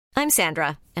I'm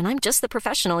Sandra, and I'm just the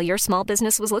professional your small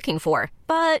business was looking for.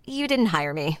 But you didn't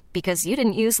hire me because you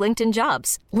didn't use LinkedIn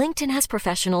Jobs. LinkedIn has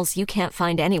professionals you can't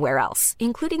find anywhere else,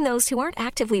 including those who aren't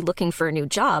actively looking for a new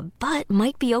job, but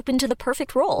might be open to the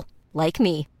perfect role, like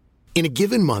me. In a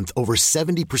given month, over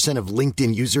 70% of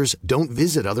LinkedIn users don't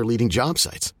visit other leading job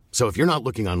sites. So if you're not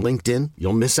looking on LinkedIn,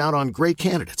 you'll miss out on great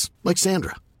candidates like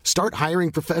Sandra. Start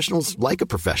hiring professionals like a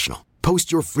professional.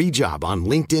 Post your free job on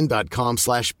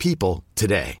linkedin.com/people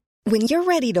today. When you're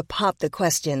ready to pop the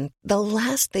question, the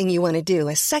last thing you want to do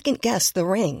is second-guess the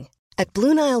ring. At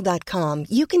BlueNile.com,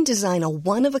 you can design a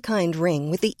one-of-a-kind ring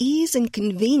with the ease and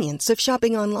convenience of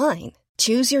shopping online.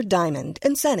 Choose your diamond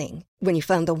and setting. When you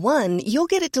find the one, you'll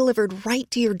get it delivered right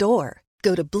to your door.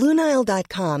 Go to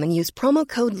BlueNile.com and use promo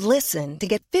code LISTEN to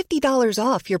get $50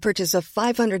 off your purchase of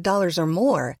 $500 or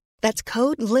more. That's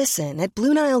code LISTEN at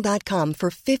BlueNile.com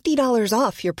for $50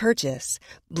 off your purchase.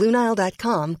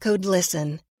 BlueNile.com, code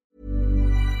LISTEN.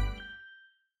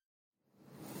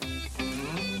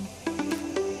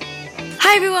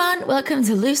 Hi everyone, welcome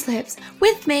to Loose Lips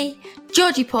with me,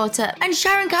 Georgie Porter, and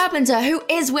Sharon Carpenter, who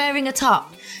is wearing a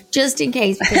top, just in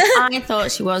case, because I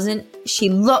thought she wasn't. She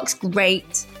looks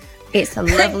great. It's a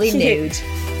lovely nude.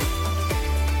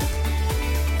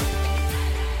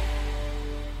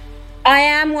 I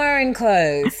am wearing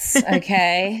clothes,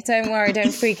 okay? Don't worry,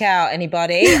 don't freak out,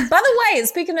 anybody. By the way,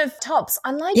 speaking of tops,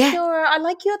 I like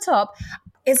your top.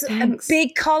 It's Thanks. A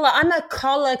big collar. I'm a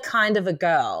collar kind of a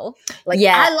girl.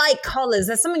 I like collars.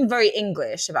 There's something very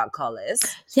English about collars.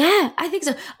 Yeah, I think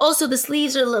so. Also, the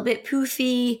sleeves are a little bit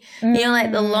poofy. You know,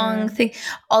 like the long thing.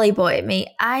 Ollie bought it me.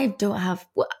 I don't have.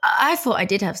 Well, I thought I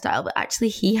did have style, but actually,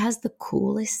 he has the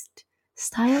coolest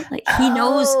style. Like he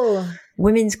knows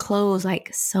women's clothes like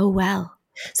so well.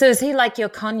 So is he like your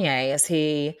Kanye? Is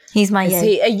he? He's my.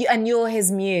 And you're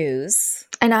his muse.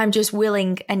 And I'm just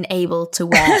willing and able to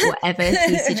wear whatever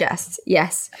he suggests.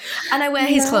 Yes. And I wear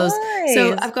his clothes.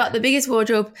 So I've got the biggest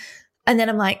wardrobe. And then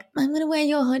I'm like, I'm going to wear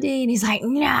your hoodie. And he's like,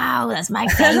 no, that's my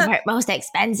favorite, most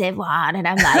expensive one. And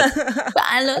I'm like, but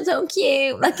I look so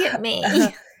cute. Look at me.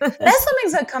 There's something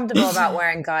so comfortable about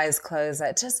wearing guys' clothes.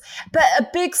 But a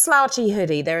big slouchy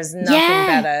hoodie, there is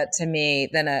nothing better to me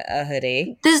than a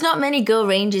hoodie. There's not many girl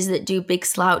ranges that do big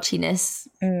slouchiness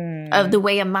of the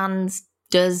way a man's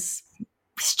does.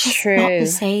 It's just not the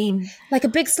same. Like a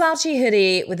big slouchy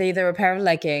hoodie with either a pair of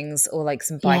leggings or like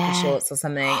some biker shorts or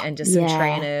something and just some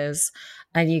trainers.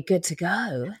 And you're good to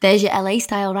go. There's your LA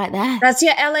style right there. That's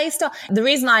your LA style. The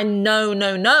reason I know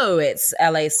it's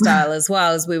LA style as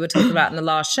well, as we were talking about in the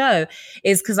last show,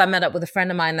 is because I met up with a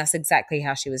friend of mine. That's exactly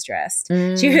how she was dressed.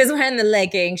 She was wearing the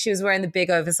leggings. She was wearing the big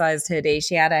oversized hoodie.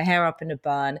 She had her hair up in a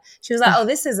bun. She was like, oh,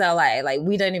 this is LA. Like,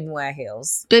 we don't even wear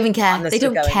heels. Don't even care. They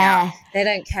don't care. Out. They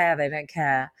don't care. They don't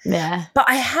care. Yeah. But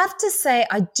I have to say,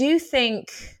 I do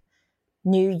think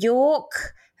New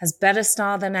York has better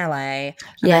style than LA.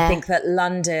 And I think that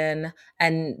London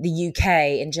and the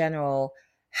UK in general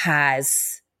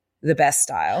has the best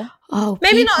style. Oh,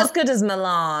 maybe not as good as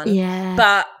Milan,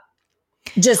 but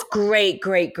just great,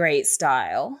 great, great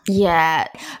style. Yeah.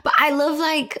 But I love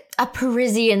like a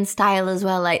Parisian style as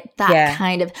well, like that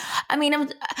kind of, I mean,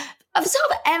 I'm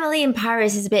sort of Emily in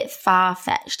Paris is a bit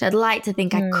far-fetched. I'd like to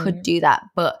think I could do that.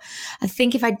 But I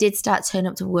think if I did start turning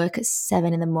up to work at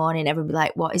 7 a.m, everyone would be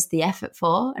like, what is the effort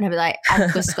for? And I'd be like,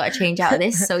 I've just got to change out of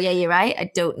this. So yeah, you're right.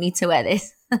 I don't need to wear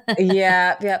this.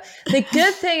 Yeah. The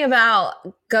good thing about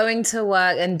going to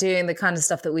work and doing the kind of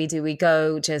stuff that we do, we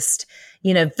go just,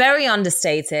 very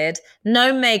understated,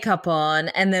 no makeup on,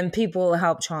 and then people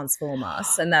help transform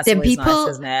us. And that's always nice,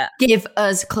 isn't it? Give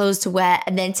us clothes to wear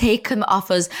and then take them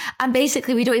off us. And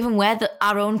basically we don't even wear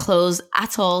our own clothes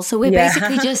at all. So we're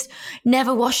basically just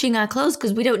never washing our clothes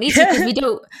because we don't need to,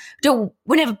 because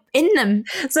we're never in them.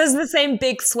 So it's the same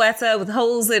big sweater with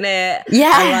holes in it.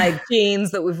 Yeah. And like jeans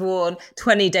that we've worn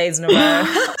 20 days in a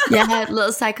row. Yeah,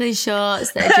 little cycling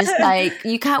shorts that are just like,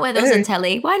 you can't wear those on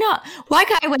telly. Why not? Why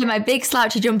can't I wear my big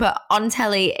slouchy jumper on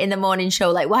telly in the morning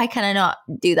show? Like, why can I not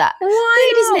do that?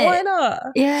 Why not?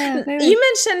 Yeah.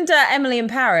 You mentioned Emily in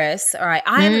Paris. All right.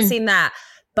 I haven't seen that,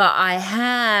 but I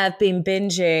have been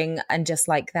binging and just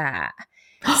like that.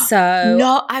 So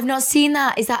no, I've not seen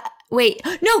that. Is that... Wait,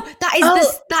 no, that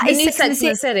is the new Sex in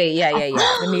the City. Yeah.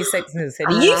 The new Sex in the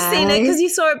City. You've seen it because you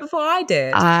saw it before I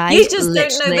did. You just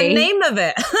don't know the name of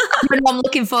it. I'm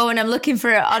looking for when I'm looking for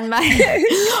it on my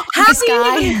How do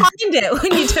you even find it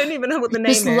when you don't even know what the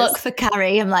name is? Just look for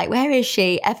Carrie. I'm like, where is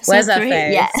she? Episode Where's 3? Her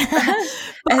face? Yeah.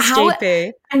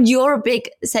 SJP. And you're a big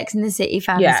Sex and the City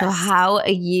fan, Yes. so how are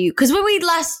you? Because when we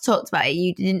last talked about it,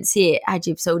 you didn't see it, had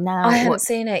you? So now I haven't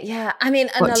seen it. Yeah. I mean,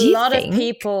 and a lot of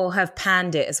people have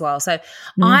panned it as well. So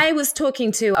I was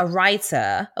talking to a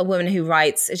writer, a woman who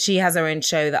writes, she has her own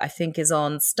show that I think is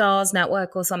on Starz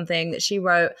Network or something that she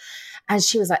wrote. And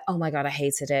she was like, oh my God, I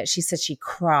hated it. She said she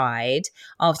cried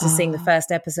after seeing the first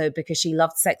episode because she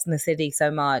loved Sex and the City so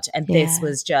much. And this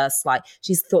was just like,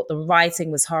 she thought the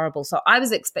writing was horrible. So I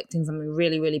was expecting something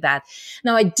really, really bad.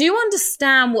 Now, I do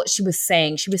understand what she was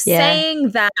saying. She was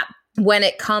saying that when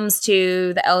it comes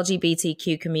to the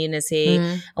LGBTQ community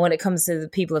and when it comes to the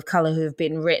people of color who have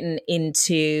been written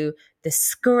into the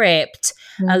script,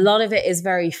 a lot of it is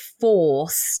very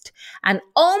forced and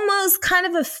almost kind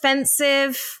of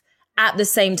offensive at the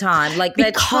same time. Like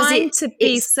they're trying to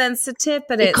be sensitive,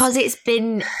 but because it's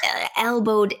been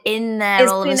elbowed in there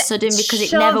all of a sudden because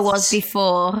it never was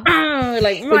before.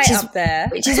 Like right up there.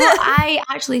 Which is what I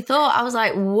actually thought. I was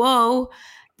like, whoa,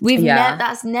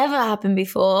 that's never happened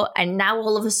before. And now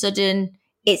all of a sudden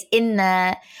it's in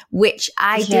there, which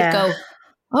I did go,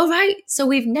 all right, so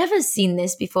we've never seen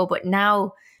this before, but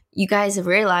now you guys have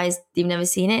realized you've never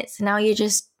seen it. So now you're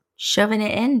just shoving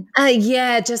it in.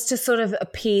 Just to sort of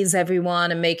appease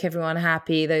everyone and make everyone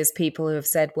happy. Those people who have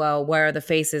said, well, where are the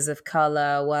faces of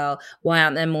color? Well, why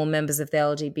aren't there more members of the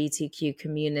LGBTQ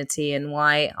community? And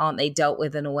why aren't they dealt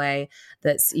with in a way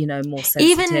that's, more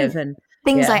sensitive? And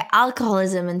things like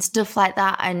alcoholism and stuff like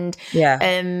that, and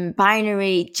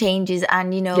binary changes,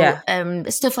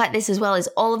 and stuff like this as well is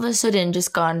all of a sudden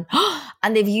just gone.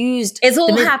 And they've used it's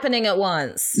all happening at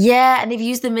once. Yeah, and they've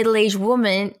used the middle-aged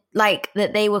woman like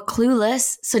that they were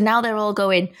clueless. So now they're all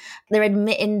they're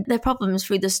admitting their problems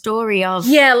through the story of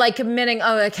like admitting,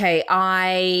 oh, okay,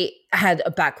 I had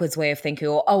a backwards way of thinking,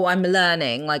 or I'm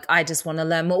learning, like I just want to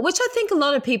learn more, which I think a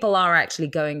lot of people are actually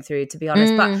going through, to be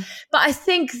honest. But I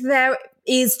think there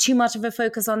is too much of a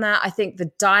focus on that. I think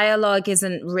the dialogue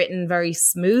isn't written very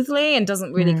smoothly and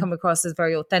doesn't really come across as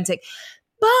very authentic.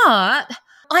 But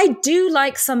I do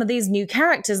like some of these new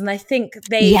characters, and I think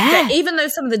they even though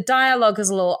some of the dialogue is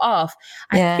a little off,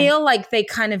 I feel like they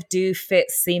kind of do fit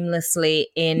seamlessly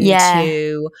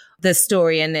into the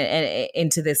story and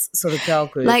into this sort of girl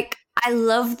group. Like, I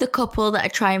love the couple that are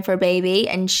trying for a baby,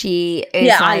 and she is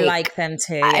I like them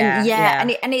too.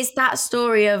 And it's that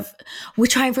story of we're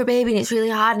trying for a baby and it's really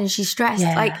hard and she's stressed.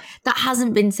 Like, that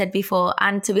hasn't been said before,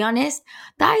 and to be honest,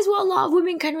 that is what a lot of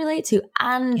women can relate to,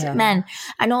 and men.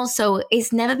 And also,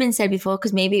 it's never been said before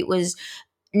because maybe it was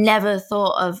never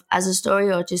thought of as a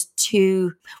story, or just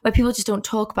where people just don't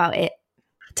talk about it.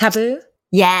 Taboo.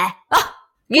 Yeah.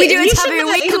 We do a taboo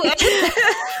week.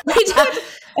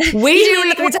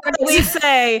 We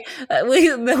say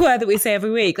the word that we say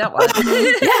every week. That one.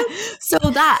 So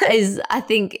that is, I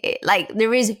think,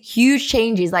 there is huge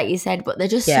changes, like you said, but they're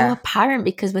just so apparent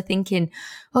because we're thinking,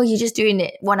 oh, you're just doing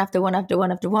it one after one after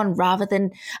one after one, rather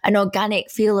than an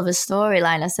organic feel of a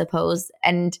storyline, I suppose.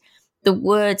 And the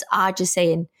words are just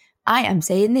saying, I am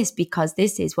saying this because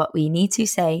this is what we need to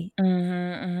say.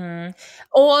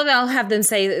 Or they'll have them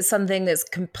say something that's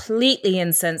completely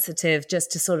insensitive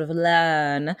just to sort of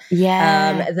learn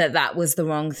that was the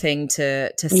wrong thing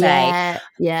to say.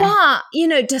 But,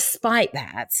 despite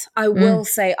that, I will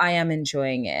say I am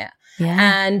enjoying it.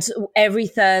 And every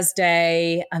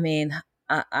Thursday, I mean,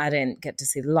 I didn't get to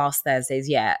see the last Thursdays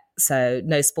yet, so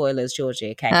no spoilers,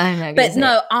 Georgie, okay? But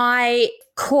no, I'm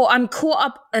caught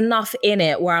up enough in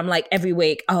it where I'm like every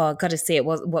week, I've got to see it.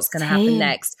 What's going to happen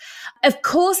next? Of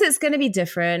course, it's going to be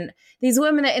different. These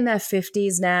women are in their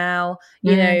 50s now,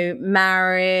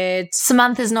 married.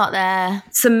 Samantha's not there.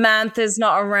 Samantha's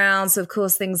not around. So, of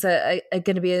course, things are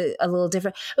going to be a little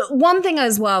different. But one thing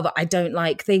as well that I don't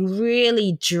like, they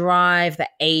really drive the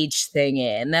age thing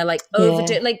in. They're like,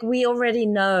 like we already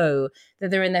know that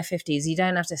they're in their 50s. You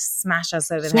don't have to smash us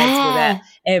over the heads with that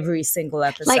every single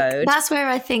episode. Like, that's where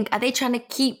I think, are they trying to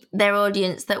keep their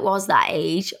audience that was that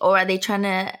age, or are they trying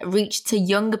to reach to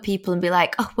younger people and be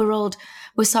like, oh, we're old.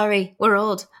 We're sorry, we're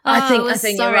old. I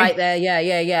think you're right there.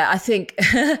 Yeah. I think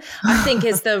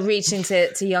it's the reaching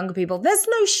to younger people. There's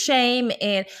no shame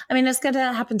in. I mean, it's going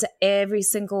to happen to every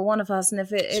single one of us, and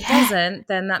if it doesn't,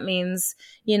 then that means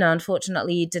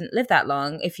unfortunately, you didn't live that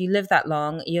long. If you live that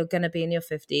long, you're going to be in your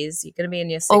 50s. You're going to be in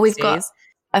your 60s. Or we've got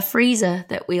a freezer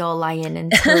that we all lie in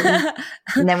until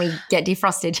and then we get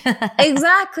defrosted.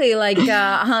 Exactly, like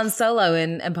Han Solo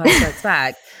in Empire Strikes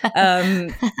Back.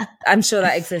 I'm sure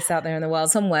that exists out there in the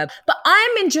world somewhere. But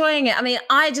I'm enjoying it. I mean,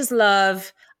 I just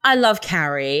love I love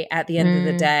Carrie at the end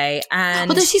of the day.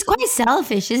 And although she's quite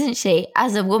selfish, isn't she?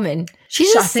 As a woman,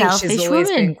 she's a selfish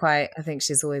woman. I think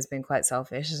she's always been quite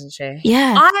selfish, isn't she?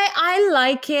 Yeah. I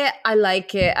like it.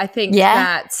 I think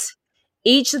that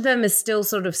each of them is still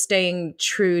sort of staying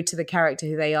true to the character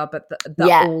who they are, but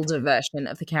the older version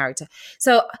of the character.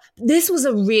 So this was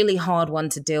a really hard one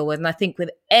to deal with. And I think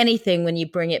with anything, when you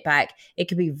bring it back, it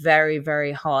can be very,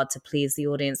 very hard to please the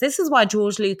audience. This is why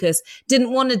George Lucas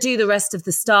didn't want to do the rest of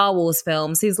the Star Wars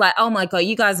films. He's like, oh my God,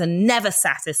 you guys are never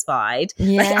satisfied.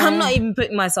 Yeah. Like, I'm not even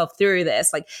putting myself through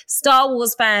this. Like, Star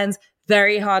Wars fans,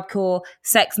 very hardcore.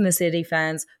 Sex and the City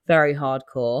fans, very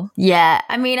hardcore. Yeah.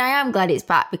 I mean, I am glad it's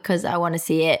back because I want to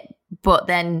see it, but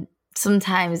then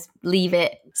sometimes leave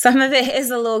it. Some of it is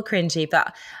a little cringy,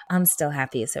 but I'm still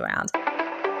happy it's around.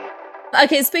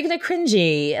 Okay, speaking of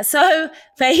cringy, so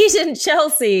Fade and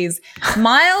Chelsea's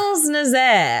Miles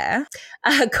Nazaire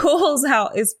calls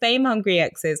out his fame-hungry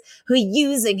exes who are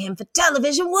using him for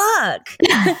television work.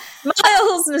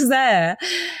 Miles Nazaire,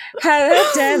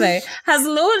 how dare they, has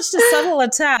launched a subtle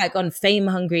attack on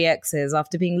fame-hungry exes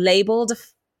after being labelled,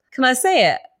 can I say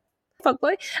it?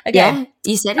 Fuckboy? Okay. Yeah,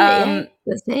 you said it.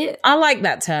 That's it. I like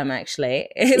that term, actually.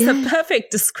 It's a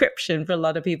perfect description for a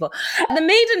lot of people. The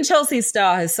Made in Chelsea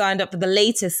star has signed up for the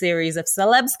latest series of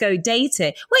Celebs Go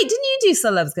Dating. Wait, didn't you do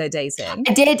Celebs Go Dating?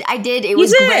 I did. It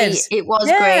was great. It was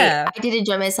great. I did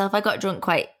enjoy myself. I got drunk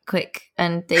quite quick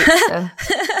and dated, so.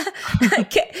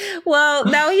 Okay. Well,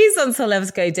 now he's on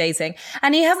Celebs Go Dating,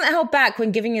 and he hasn't held back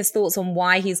when giving his thoughts on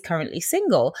why he's currently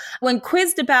single. When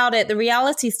quizzed about it, the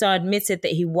reality star admitted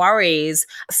that he worries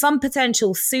some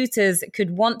potential suitors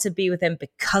could want to be with him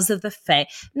because of the fame.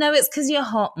 No, it's because you're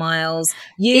hot, Miles.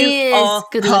 You are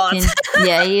good hot. looking.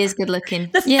 Yeah, he is good looking.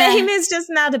 The fame is just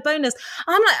now the bonus.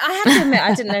 I'm like, I have to admit,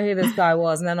 I didn't know who this guy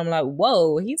was, and then I'm like,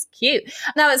 whoa, he's cute.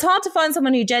 Now, it's hard to find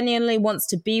someone who genuinely wants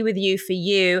to be with you for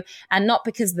you, and not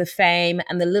because of the fame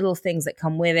and the little things that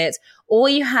come with it. Or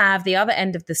you have the other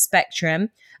end of the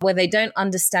spectrum where they don't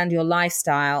understand your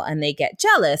lifestyle and they get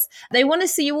jealous. They want to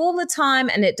see you all the time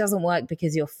and it doesn't work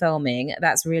because you're filming.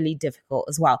 That's really difficult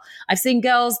as well. I've seen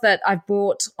girls that I've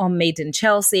brought on Made in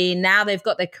Chelsea. Now they've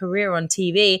got their career on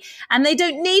TV and they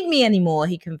don't need me anymore,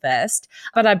 he confessed.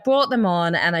 But I brought them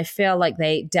on and I feel like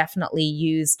they definitely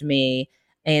used me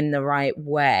in the right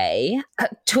way.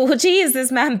 Georgie, is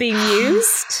this man being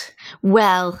used?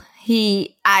 Well,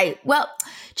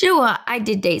 do you know what? I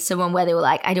did date someone where they were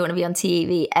like, I don't want to be on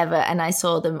TV ever. And I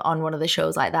saw them on one of the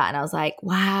shows like that. And I was like,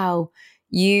 wow,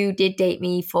 you did date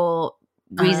me for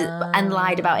reasons and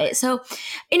lied about it. So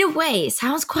in a way, it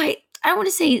sounds quite, I don't want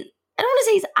to say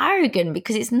it's arrogant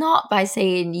because it's not by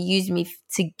saying you used me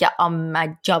to get on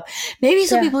my job. Maybe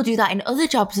some people do that in other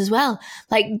jobs as well,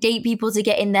 like date people to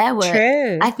get in their work.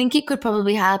 True. I think it could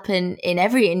probably happen in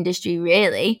every industry,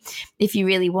 really, if you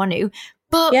really want to.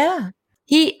 But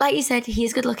he, like you said, he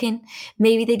is good looking.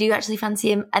 Maybe they do actually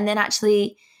fancy him, and then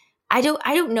actually, I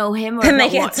don't know him, or and they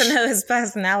get to know his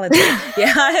personality.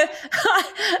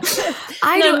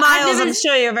 Miles, I'm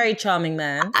sure you're a very charming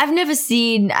man. I've never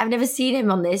seen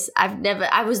him on this.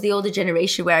 I was the older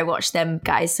generation where I watched them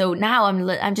guys. So now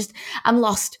I'm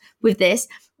lost with this.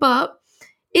 But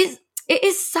it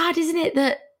is sad, isn't it,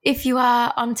 that if you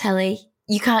are on telly,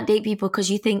 you can't date people because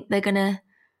you think they're gonna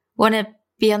want to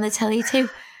be on the telly too.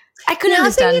 I couldn't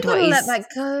understand what he's... let that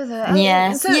go though.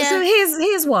 Yeah. So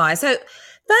here's why. So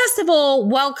first of all,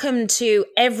 welcome to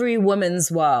every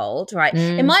woman's world, right?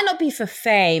 It might not be for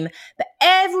fame, but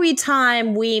every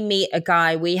time we meet a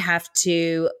guy, we have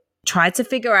to try to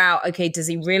figure out, okay, does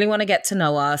he really want to get to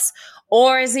know us?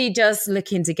 Or is he just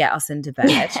looking to get us into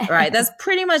bed, right? That's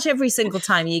pretty much every single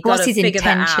time. You got to figure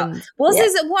that out. What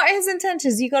are his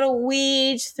intentions? You got to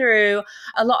weed through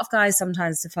a lot of guys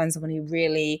sometimes to find someone who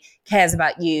really cares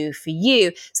about you for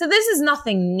you. So this is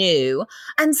nothing new.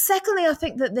 And secondly, I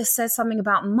think that this says something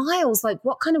about Miles. Like,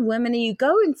 what kind of women are you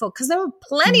going for? Because there are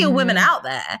plenty of women out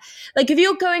there. Like, if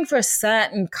you're going for a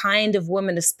certain kind of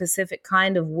woman, a specific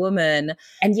kind of woman,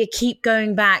 and you keep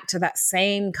going back to that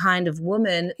same kind of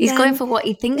woman, he's going for what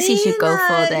he thinks he should go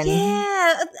for then.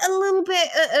 Yeah, a little bit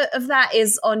of that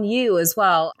is on you as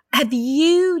well. Have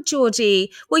you,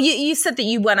 Georgie, well, you said that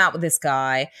you went out with this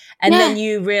guy and then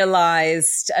you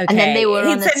realised, okay, and then they were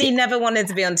he said he never wanted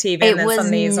to be on TV and then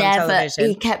suddenly he's on television.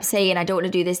 He kept saying, I don't want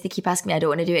to do this. They keep asking me, I don't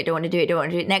want to do it, don't want to do it, don't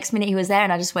want to do it. Next minute he was there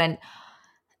and I just went,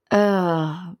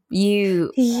 oh,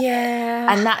 you.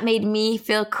 Yeah. And that made me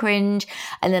feel cringe.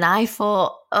 And then I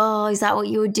thought, oh, is that what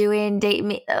you were doing? Dating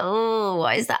me? Oh,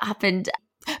 why has that happened?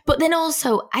 But then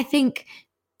also, I think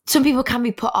some people can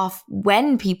be put off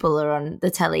when people are on the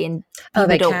telly and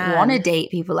people don't want to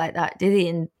date people like that, do they?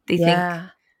 And they think,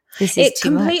 It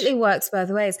completely works both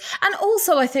ways. And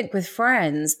also I think with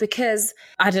friends, because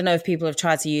I don't know if people have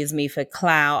tried to use me for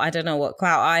clout. I don't know what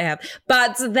clout I have,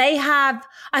 but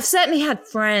I've certainly had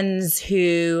friends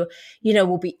who, you know,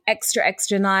 will be extra,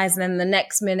 extra nice. And then the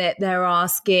next minute they're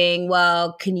asking,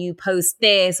 well, can you post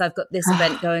this? I've got this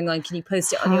event going on. Can you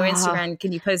post it on your Instagram?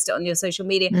 Can you post it on your social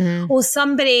media? Or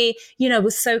somebody, you know,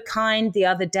 was so kind the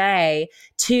other day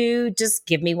to just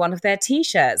give me one of their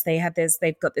t-shirts.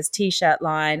 They've got this t-shirt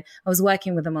line. I was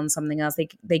working with them on something else.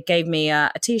 They gave me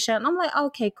a t-shirt and I'm like, oh,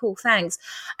 okay, cool, thanks.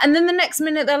 And then the next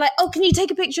minute they're like, oh, can you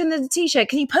take a picture in the t-shirt?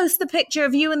 Can you post the picture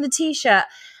of you in the t-shirt?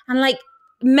 And like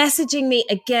messaging me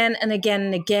again and again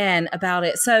and again about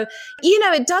it. So, you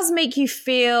know, it does make you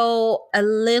feel a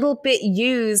little bit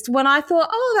used when I thought,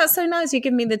 oh, that's so nice. You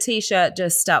give me the t-shirt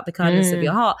just out the kindness of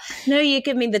your heart. No, you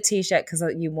give me the t-shirt because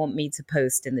you want me to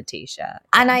post in the t-shirt.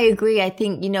 And I agree. I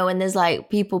think, you know, when there's like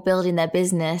people building their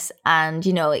business and,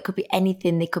 you know, it could be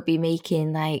anything. They could be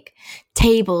making like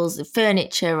tables,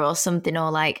 furniture or something,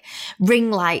 or like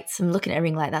ring lights. I'm looking at a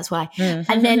ring light, that's why.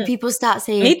 And then people start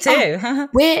saying, me too. Oh,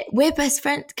 we're best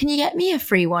friends. Can you get me a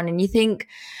free one? And you think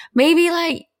maybe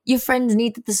like your friends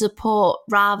needed the support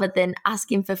rather than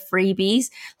asking for freebies.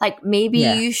 Like maybe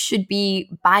you should be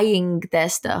buying their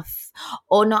stuff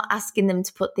or not asking them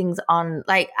to put things on.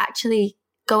 Like actually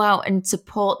go out and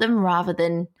support them rather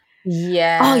than,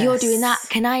 oh, you're doing that.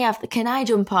 Can I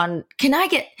jump on?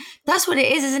 That's what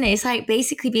it is, isn't it? It's like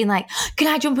basically being like, can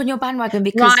I jump on your bandwagon?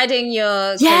 Because riding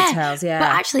your coattails, But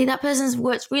actually that person's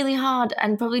worked really hard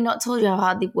and probably not told you how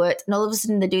hard they've worked. And all of a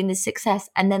sudden they're doing this success.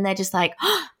 And then they're just like,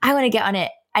 oh, I want to get on it.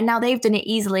 And now they've done it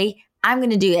easily. I'm going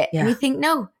to do it. Yeah. And you think,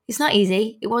 no, it's not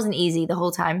easy. It wasn't easy the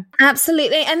whole time.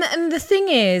 Absolutely. And the thing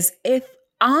is, if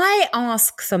I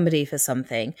ask somebody for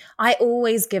something, I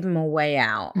always give them a way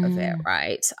out of it,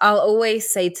 right? I'll always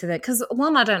say to them, because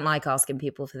one, I don't like asking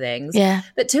people for things. Yeah.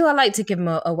 But two, I like to give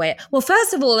them a way. Well,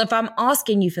 first of all, if I'm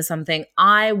asking you for something,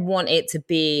 I want it to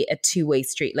be a two-way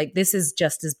street. Like this is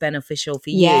just as beneficial for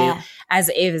you as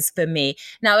it is for me.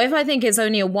 Now, if I think it's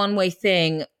only a one-way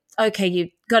thing, okay,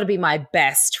 you've got to be my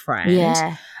best friend.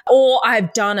 Yeah. Or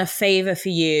I've done a favor for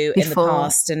you in the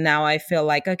past and now I feel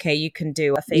like, okay, you can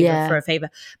do a favor for a favor.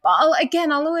 But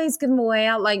I'll always give them a way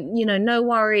out. Like, you know, no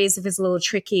worries if it's a little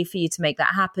tricky for you to make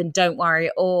that happen. Don't worry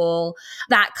at all.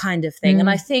 That kind of thing. And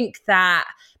I think that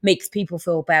makes people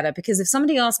feel better because if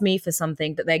somebody asks me for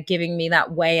something, but they're giving me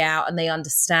that way out and they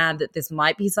understand that this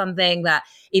might be something that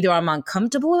either I'm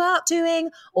uncomfortable about doing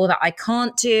or that I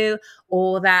can't do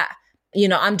or that, you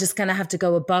know, I'm just going to have to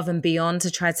go above and beyond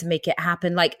to try to make it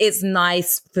happen. Like it's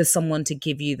nice for someone to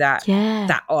give you that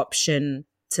option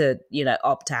to, you know,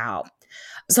 opt out.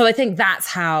 So I think that's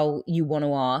how you want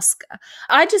to ask.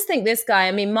 I just think this guy,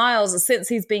 I mean, Miles, since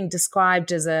he's being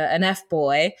described as an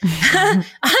F-boy, I'm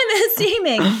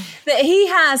assuming that he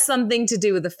has something to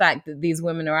do with the fact that these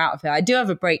women are out of here. I do have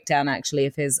a breakdown, actually,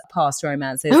 of his past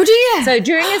romances. Oh, do you? So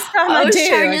during his time, I do.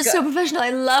 Sharon, you're so professional. I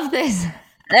love this.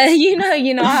 You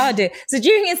know how I do. So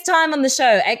during his time on the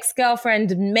show,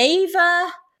 ex-girlfriend Maeva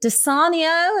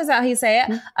DeSanio, is that how you say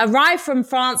it? Arrived from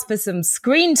France for some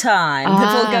screen time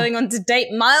before going on to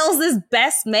date Miles's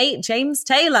best mate, James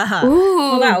Taylor. Ooh.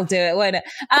 Well, that'll do it, won't it?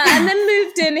 And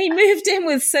then he moved in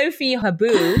with Sophie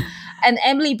Habu and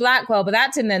Emily Blackwell, but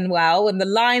that didn't end well when the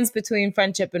lines between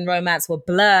friendship and romance were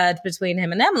blurred between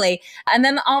him and Emily. And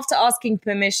then after asking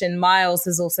permission, Miles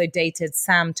has also dated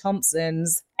Sam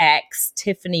Thompson's ex,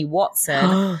 Tiffany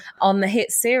Watson, on the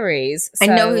hit series. So,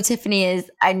 I know who Tiffany is.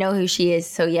 I know who she is.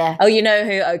 So yeah. Oh, you know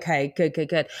who? Okay, good.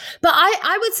 But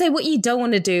I would say what you don't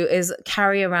want to do is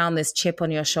carry around this chip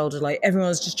on your shoulder like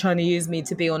everyone's just trying to use me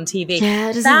to be on TV.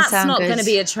 Yeah, that's not going to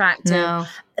be attractive. No.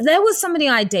 There was somebody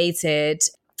I dated.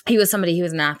 He was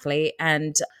an athlete.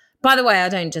 And by the way, I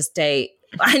don't just date.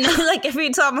 I know, like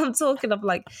every time I'm talking, I'm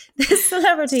like, this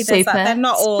celebrity, they're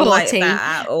not all like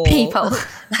that at all. People.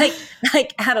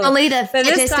 like at all. Only the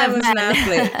this guy was an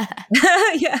athlete.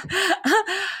 Yeah.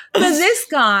 But this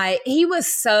guy, he was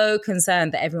so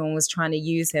concerned that everyone was trying to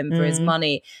use him for his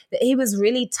money, that he was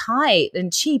really tight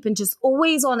and cheap and just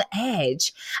always on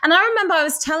edge. And I remember I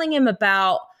was telling him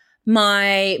about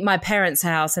my parents'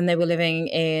 house, and they were living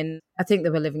in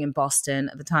Boston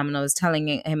at the time, and I was telling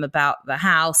him about the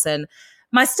house. And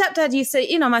my stepdad used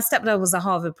to, my stepdad was a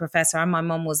Harvard professor and my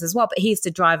mom was as well, but he used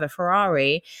to drive a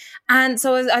Ferrari. And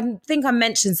so I think I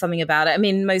mentioned something about it. I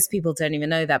mean, most people don't even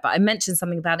know that, but I mentioned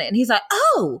something about it. And he's like,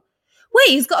 oh, wait,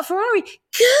 he's got a Ferrari.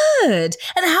 Good.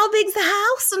 And how big's the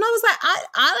house? And I was like,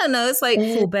 I don't know. It's like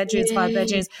 4 bedrooms, 5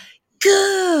 bedrooms.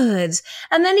 good.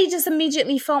 And then he just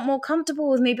immediately felt more comfortable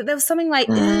with me. But there was something like,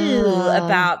 ooh,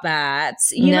 about that.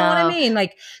 You know what I mean?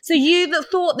 Like, so you that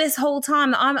thought this whole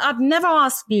time that I've never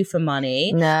asked you for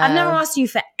money. No. I've never asked you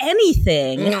for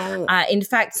anything. No. In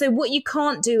fact, so what you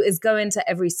can't do is go into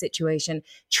every situation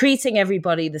treating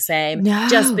everybody the same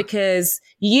just because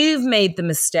you've made the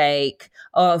mistake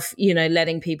of, you know,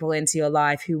 letting people into your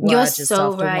life who were just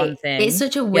so after one thing. It's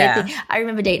such a weird thing. I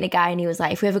remember dating a guy and he was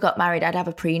like, if we ever got married, I'd have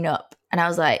a prenup. And I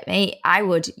was like, mate, I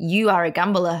would. You are a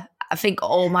gambler. I think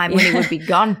all my money would be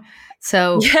gone.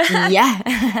 So,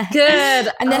 yeah.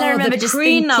 Good. And then I remember the just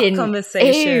prenup thinking,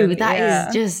 conversation. ew, that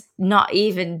is just not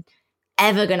even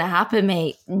ever going to happen,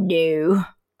 mate. No.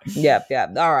 Yep.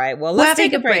 All right. Well, let's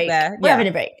take a break there. We're having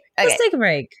a break. Okay. Let's take a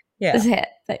break. Yeah. That's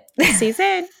it. See you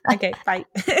soon. Okay, bye.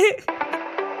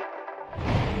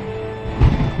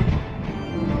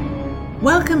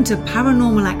 Welcome to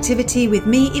Paranormal Activity with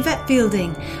me, Yvette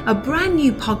Fielding, a brand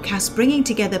new podcast bringing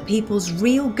together people's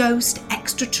real ghost,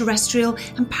 extraterrestrial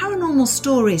and paranormal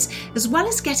stories, as well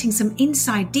as getting some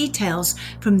inside details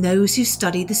from those who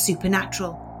study the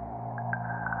supernatural.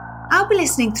 I'll be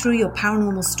listening through your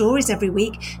paranormal stories every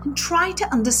week and try to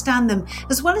understand them,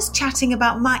 as well as chatting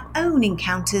about my own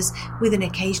encounters with an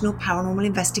occasional paranormal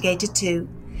investigator too.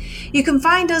 You can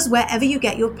find us wherever you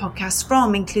get your podcasts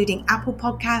from, including Apple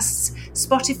Podcasts,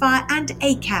 Spotify and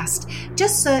Acast.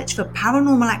 Just search for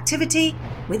Paranormal Activity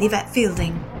with Yvette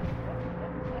Fielding.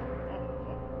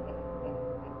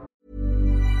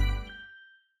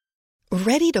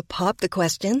 Ready to pop the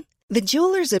question? The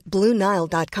jewelers at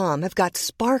BlueNile.com have got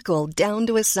sparkle down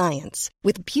to a science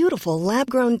with beautiful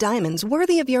lab-grown diamonds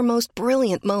worthy of your most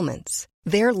brilliant moments.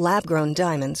 Their lab-grown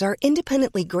diamonds are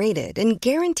independently graded and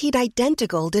guaranteed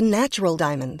identical to natural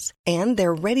diamonds, and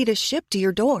they're ready to ship to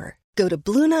your door. Go to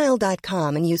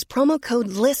BlueNile.com and use promo code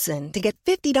LISTEN to get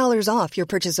 $50 off your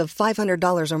purchase of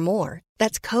 $500 or more.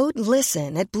 That's code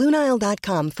LISTEN at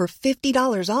BlueNile.com for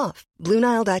 $50 off.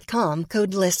 BlueNile.com,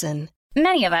 code LISTEN.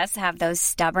 Many of us have those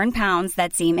stubborn pounds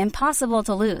that seem impossible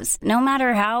to lose, no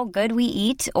matter how good we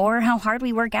eat or how hard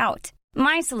we work out.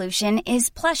 My solution is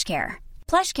PlushCare.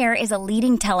 PlushCare is a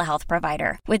leading telehealth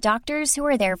provider with doctors who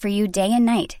are there for you day and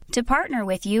night to partner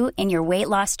with you in your weight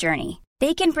loss journey.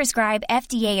 They can prescribe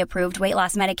FDA-approved weight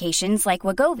loss medications like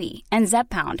Wegovy and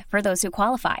Zepbound for those who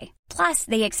qualify. Plus,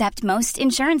 they accept most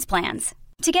insurance plans.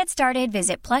 To get started,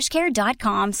 visit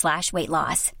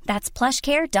plushcare.com/weightloss. That's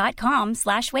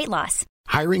plushcare.com/weightloss.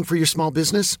 Hiring for your small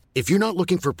business? If you're not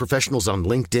looking for professionals on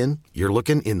LinkedIn, you're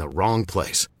looking in the wrong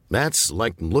place. That's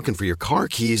like looking for your car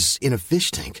keys in a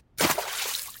fish tank.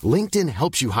 LinkedIn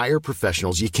helps you hire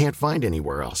professionals you can't find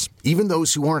anywhere else, even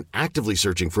those who aren't actively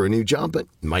searching for a new job but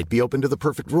might be open to the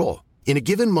perfect role. In a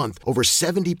given month, over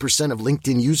 70% of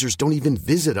LinkedIn users don't even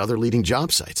visit other leading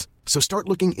job sites. So start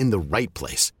looking in the right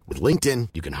place. With LinkedIn,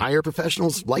 you can hire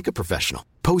professionals like a professional.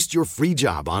 Post your free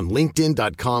job on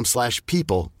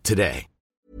linkedin.com/people today.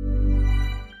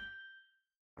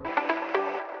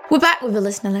 We're back with a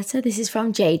listener letter. This is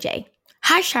from JJ.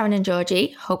 Hi, Sharon and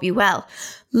Georgie. Hope you're well.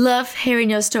 Love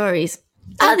hearing your stories.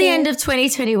 At the end of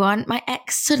 2021, my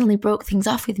ex suddenly broke things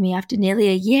off with me after nearly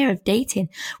a year of dating.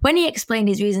 When he explained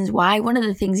his reasons why, one of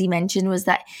the things he mentioned was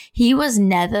that he was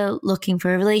never looking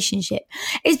for a relationship.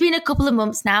 It's been a couple of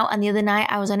months now, and the other night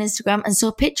I was on Instagram and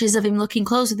saw pictures of him looking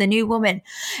close with a new woman.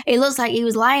 It looks like he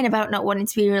was lying about not wanting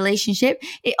to be in a relationship.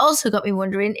 It also got me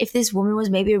wondering if this woman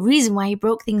was maybe a reason why he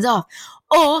broke things off,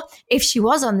 or if she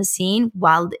was on the scene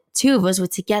while the two of us were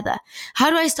together. How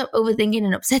do I stop overthinking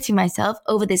and upsetting myself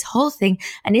over this whole thing?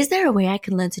 And is there a way I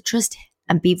can learn to trust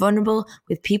and be vulnerable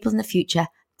with people in the future?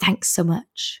 Thanks so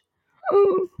much.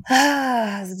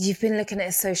 You've been looking at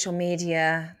his social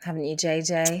media, haven't you,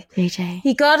 JJ? JJ.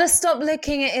 You gotta stop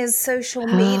looking at his social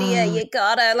media. You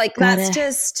gotta, that's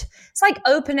just, it's like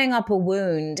opening up a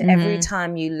wound every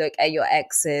time you look at your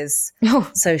ex's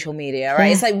social media, right?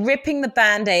 Yeah. It's like ripping the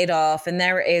Band-Aid off and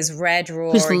there it is, red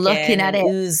raw just again, looking at it,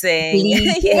 oozing.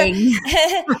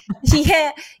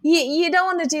 Yeah. You don't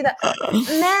want to do that.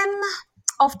 Men,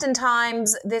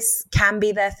 oftentimes this can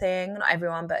be their thing, not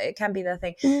everyone, but it can be their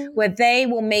thing, where they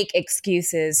will make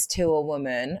excuses to a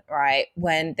woman, right,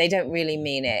 when they don't really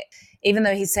mean it. Even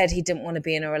though he said he didn't want to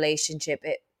be in a relationship,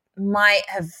 it might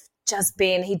have just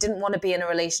been he didn't want to be in a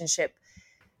relationship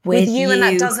with you. And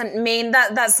that doesn't mean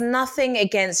that's nothing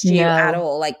against you at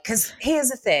all. Like, because here's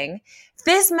the thing, if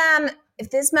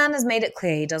this man has made it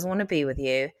clear he doesn't want to be with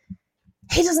you,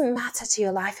 he doesn't matter to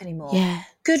your life anymore. Yeah.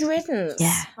 Good riddance.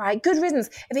 Yeah. Right? Good riddance.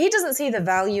 If he doesn't see the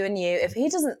value in you, if he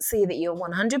doesn't see that you're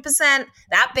 100%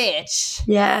 that bitch,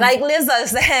 like Lizzo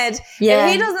said,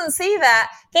 if he doesn't see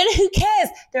that, then who cares?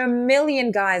 There are a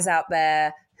million guys out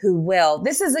there who will.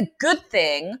 This is a good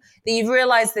thing that you've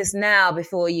realized this now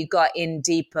before you got in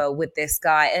deeper with this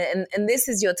guy. And this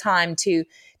is your time to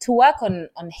work on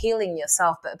healing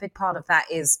yourself. But a big part of that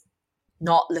is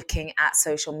not looking at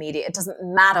social media. It doesn't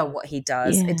matter what he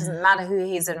does. Yeah. It doesn't matter who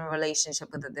he's in a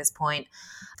relationship with at this point.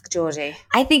 Georgie.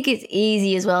 I think it's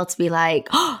easy as well to be like,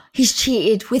 oh, he's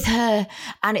cheated with her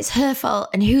and it's her fault.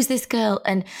 And who's this girl?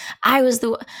 And I was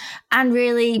and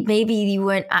really maybe you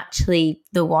weren't actually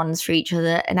the ones for each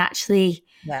other. And actually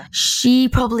she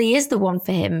probably is the one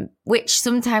for him, which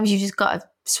sometimes you just got to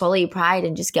swallow your pride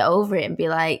and just get over it and be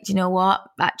like, do you know what?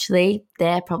 Actually,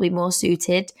 they're probably more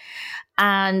suited.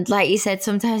 And like you said,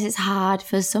 sometimes it's hard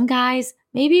for some guys,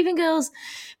 maybe even girls,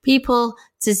 people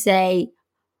to say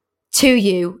to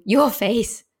you, your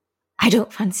face, I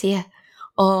don't fancy her,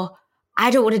 or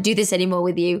I don't want to do this anymore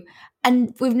with you.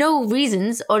 And with no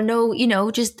reasons or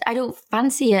no, just I don't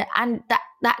fancy her. And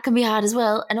that can be hard as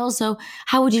well. And also,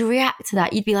 how would you react to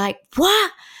that? You'd be like,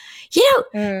 what? You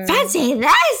don't fancy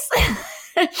this?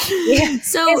 Yeah.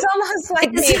 So it's almost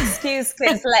like the excuse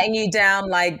is letting you down,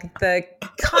 like the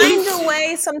kind of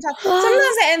way. Sometimes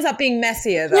it ends up being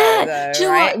messier though,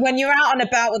 right? When you're out and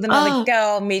about with another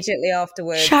girl immediately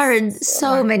afterwards. Sharon,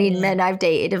 so many men I've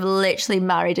dated have literally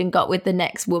married and got with the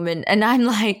next woman, and I'm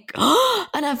like, oh,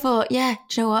 and I thought, yeah,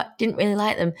 do you know what? Didn't really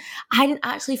like them. I didn't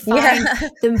actually find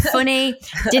them funny.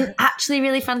 Didn't actually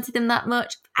really fancy them that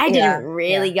much. I didn't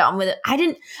really get on with it. I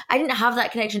didn't have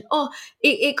that connection. Oh,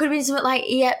 it could have been something like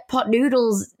he ate pot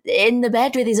noodles in the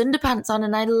bed with his underpants on,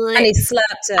 and he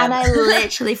slapped him. And I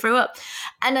literally threw up.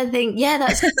 And I think,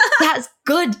 that's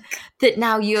good that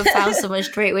now you have found someone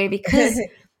straight away, because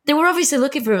they were obviously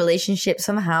looking for a relationship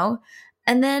somehow,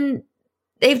 and then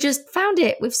they've just found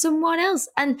it with someone else.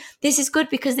 And this is good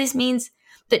because this means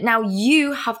that now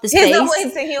you have the space. He's not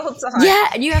wasting your time. Yeah,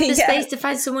 and you have the space to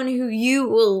find someone who you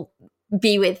will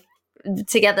be with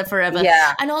together forever.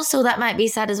 Yeah. And also that might be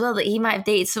sad as well, that he might have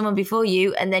dated someone before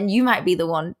you and then you might be the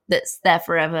one that's there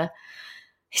forever.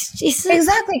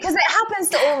 Exactly, because it happens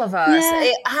to all of us. Yeah.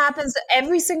 It happens to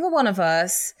every single one of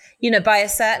us, by a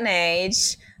certain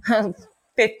age.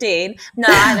 15. No,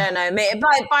 I don't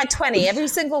know. By 20, every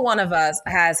single one of us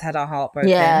has had our heart broken.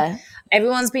 Yeah.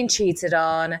 Everyone's been cheated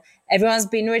on. Everyone's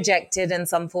been rejected in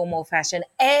some form or fashion.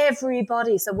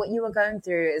 Everybody. So what you are going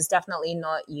through is definitely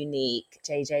not unique,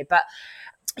 JJ. But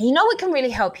you know what can really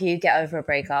help you get over a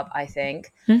breakup, I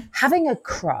think? Having a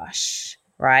crush.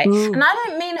 Right. Ooh. And I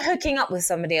don't mean hooking up with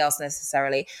somebody else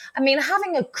necessarily. I mean,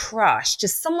 having a crush,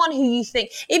 just someone who you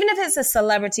think, even if it's a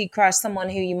celebrity crush, someone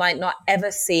who you might not ever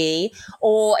see,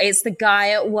 or it's the guy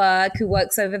at work who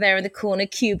works over there in the corner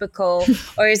cubicle,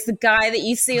 or it's the guy that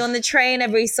you see on the train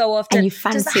every so often. And you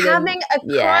fancy just having a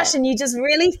crush and you just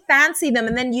really fancy them.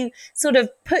 And then you sort of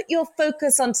put your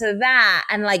focus onto that,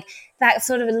 and like that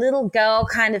sort of a little girl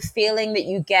kind of feeling that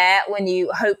you get when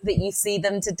you hope that you see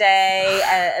them today,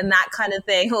 and that kind of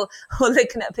thing, or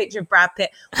looking at a picture of Brad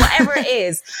Pitt, whatever it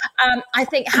is. I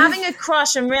think having a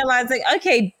crush and realizing,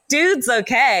 okay, dude's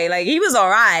okay. Like, he was all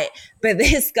right, but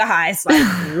this guy's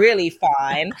like really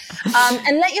fine.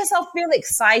 And let yourself feel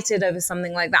excited over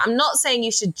something like that. I'm not saying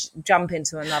you should jump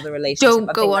into another relationship.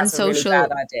 Don't go on social. Really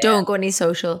don't go any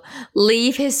social.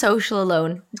 Leave his social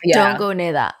alone. Yeah. Don't go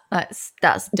near that.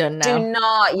 That's done now. Do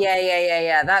not.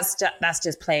 Yeah. That's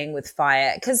just playing with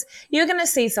fire, because you're going to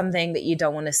see something that you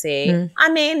don't want to see.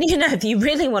 I mean, if you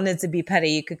really wanted to be petty,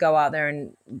 you could go out there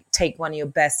and take one of your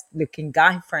best looking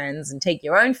guy friends and take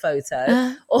your own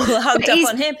photo or hugged up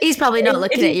on him. He's probably not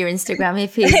looking at your Instagram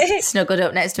if he's snuggled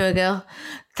up next to a girl.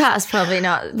 That's probably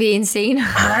not being seen.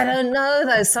 I don't know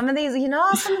though. Some of these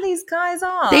guys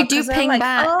are. They do ping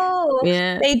back. Oh,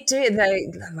 yeah. They do. They,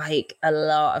 like, a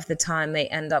lot of the time they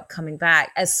end up coming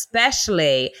back,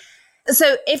 especially.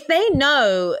 So if they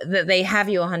know that they have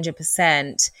you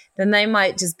 100%, then they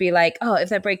might just be like, oh, if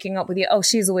they're breaking up with you, oh,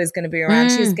 she's always going to be around.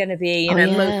 She's going to be,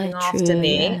 looking after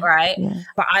me, right? Yeah.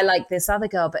 But I like this other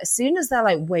girl. But as soon as they're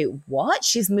like, wait, what?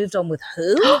 She's moved on with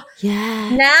who? Yeah.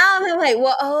 Now they're like,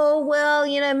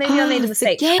 maybe I made a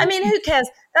mistake. I mean, who cares?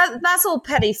 That's all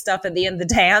petty stuff at the end of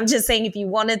the day. I'm just saying, if you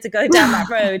wanted to go down that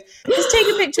road, just take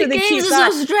a picture of the cute guy. The games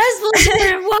are so stressful.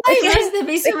 Why must there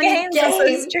be so many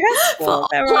games so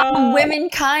for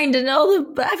womankind and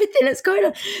everything that's going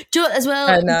on? As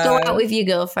well, go out with your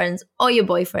girlfriends or your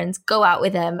boyfriends. Go out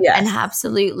with them and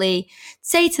absolutely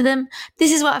say to them,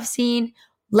 this is what I've seen.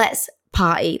 Let's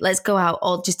party. Let's go out,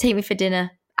 or just take me for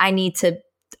dinner. I need to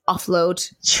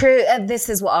offload. True. This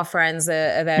is what our friends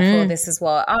are there for. This is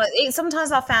what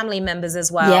sometimes our family members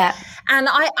as well. Yeah. And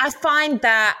I find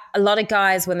that a lot of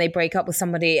guys, when they break up with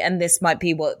somebody, and this might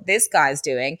be what this guy's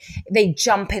doing, they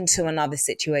jump into another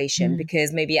situation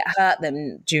because maybe it hurt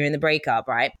them during the breakup,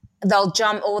 right? They'll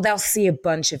jump, or they'll see a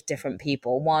bunch of different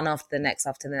people, one after the next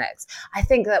after the next. I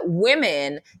think that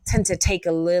women tend to take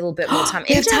a little bit more time.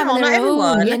 In general, not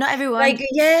everyone. Yeah, not everyone. Like,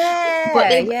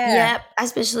 But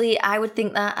especially I would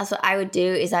think that's what I would do,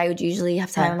 is I would usually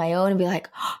have time on my own and be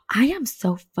like, oh, I am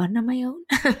so fun on my own.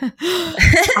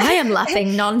 I am laughing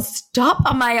nonstop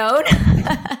on my own.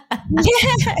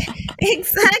 Yeah,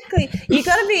 exactly. You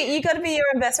gotta be your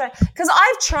own best friend. Because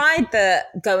I've tried the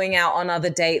going out on other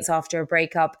dates after a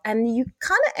breakup, and you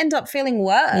kind of end up feeling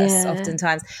worse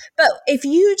oftentimes. But if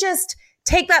you just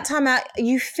take that time out,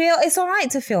 you feel it's all right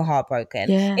to feel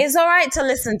heartbroken. Yeah. It's all right to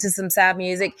listen to some sad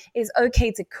music. It's okay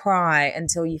to cry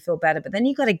until you feel better. But then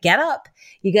you got to get up.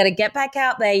 You got to get back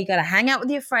out there. You got to hang out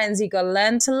with your friends. You got to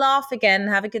learn to laugh again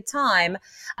and have a good time.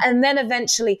 And then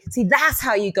eventually, see, that's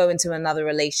how you go into another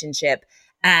relationship.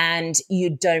 And you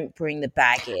don't bring the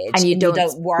baggage, and you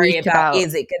don't worry about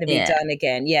is it going to be done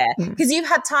again? Yeah, because you've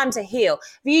had time to heal.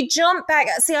 If you jump back,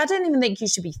 see, I don't even think you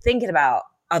should be thinking about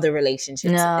other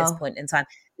relationships at this point in time.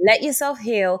 Let yourself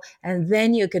heal, and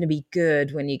then you're going to be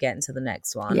good when you get into the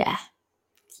next one. Yeah.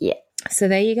 So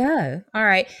there you go. All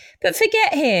right, but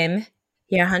forget him.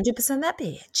 You're 100% that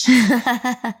bitch.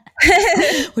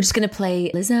 We're just going to play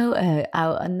Lizzo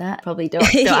out on that. Probably don't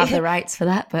have the rights for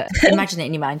that, but imagine it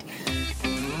in your mind.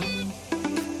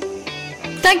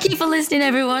 Thank you for listening,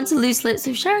 everyone, to Loose Lips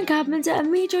with Sharon Carpenter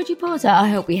and me, Georgie Porter. I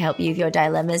hope we help you with your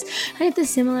dilemmas. And if they're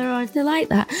similar or if they're like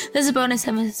that, there's a bonus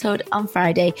episode on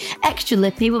Friday. Extra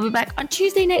Lippy will be back on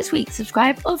Tuesday next week.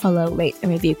 Subscribe or follow, rate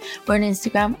and review. We're on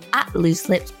Instagram at Loose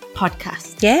Lips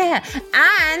Podcast. Yeah.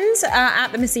 And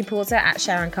at the Missy Porter, at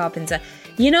Sharon Carpenter.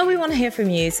 You know, we want to hear from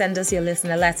you. Send us your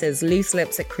listener letters,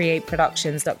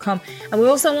 looselips@createproductions.com. And we're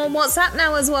also on WhatsApp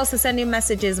now as well. So send your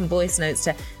messages and voice notes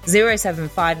to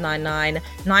 07599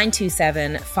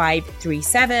 927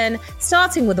 537,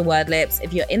 starting with the word lips.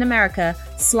 If you're in America,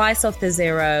 slice off the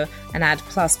 0 and add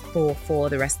 +44.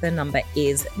 The rest of the number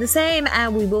is the same.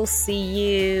 And we will see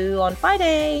you on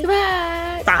Friday.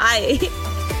 Bye. Bye.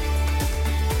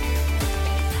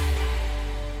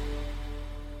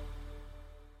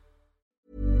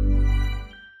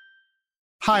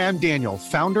 Hi, I'm Daniel,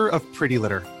 founder of Pretty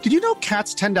Litter. Did you know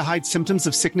cats tend to hide symptoms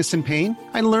of sickness and pain?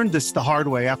 I learned this the hard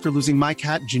way after losing my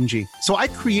cat, Gingy. So I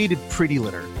created Pretty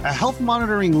Litter, a health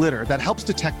monitoring litter that helps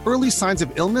detect early signs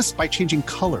of illness by changing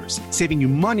colors, saving you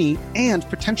money and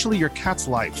potentially your cat's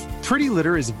life. Pretty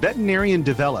Litter is veterinarian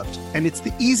developed, and it's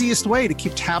the easiest way to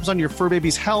keep tabs on your fur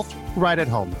baby's health right at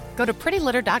home. Go to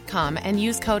prettylitter.com and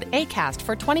use code ACAST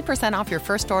for 20% off your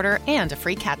first order and a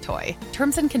free cat toy.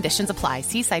 Terms and conditions apply.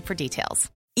 See site for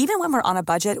details. Even when we're on a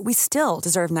budget, we still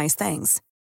deserve nice things.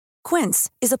 Quince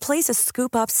is a place to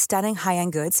scoop up stunning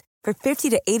high-end goods for 50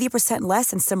 to 80%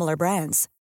 less than similar brands.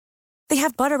 They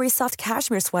have buttery soft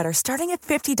cashmere sweaters starting at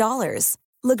 $50,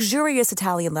 luxurious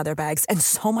Italian leather bags, and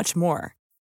so much more.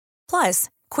 Plus,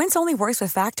 Quince only works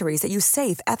with factories that use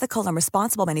safe, ethical, and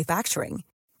responsible manufacturing.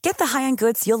 Get the high-end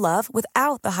goods you'll love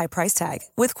without the high price tag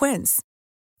with Quince.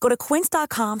 Go to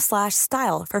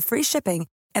quince.com/style for free shipping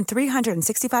and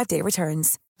 365-day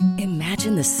returns.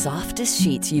 Imagine the softest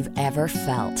sheets you've ever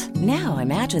felt. Now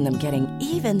imagine them getting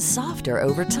even softer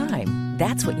over time.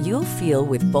 That's what you'll feel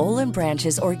with Boll &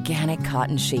 Branch's organic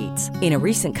cotton sheets. In a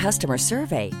recent customer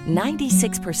survey,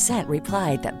 96%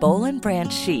 replied that Boll &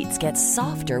 Branch sheets get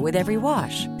softer with every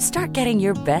wash. Start getting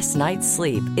your best night's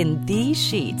sleep in these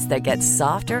sheets that get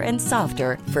softer and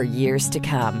softer for years to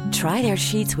come. Try their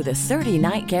sheets with a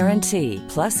 30-night guarantee.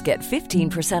 Plus, get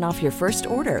 15% off your first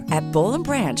order at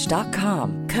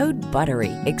bollandbranch.com. Code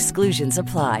BUTTERY. Exclusions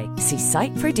apply. See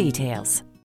site for details.